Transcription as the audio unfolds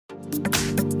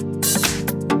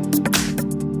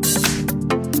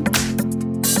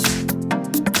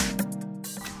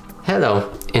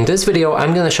Hello, in this video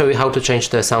I'm gonna show you how to change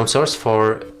the sound source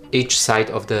for each side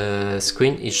of the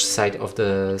screen, each side of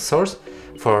the source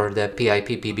for the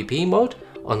PIP PBP mode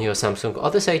on your Samsung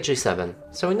Odyssey G7.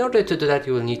 So in order to do that,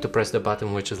 you will need to press the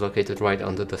button which is located right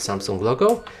under the Samsung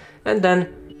logo and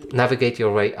then navigate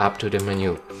your way up to the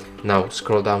menu. Now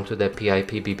scroll down to the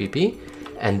PIP PBP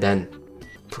and then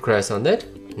press on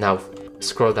it. Now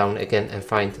scroll down again and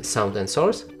find sound and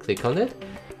source, click on it,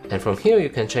 and from here you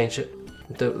can change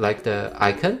the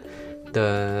icon,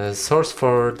 the source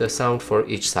for the sound for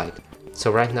each side.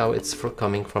 So right now it's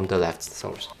coming from the left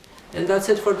source. And that's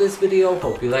it for this video.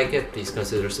 Hope you like it. Please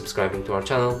consider subscribing to our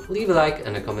channel, leave a like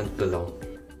and a comment below.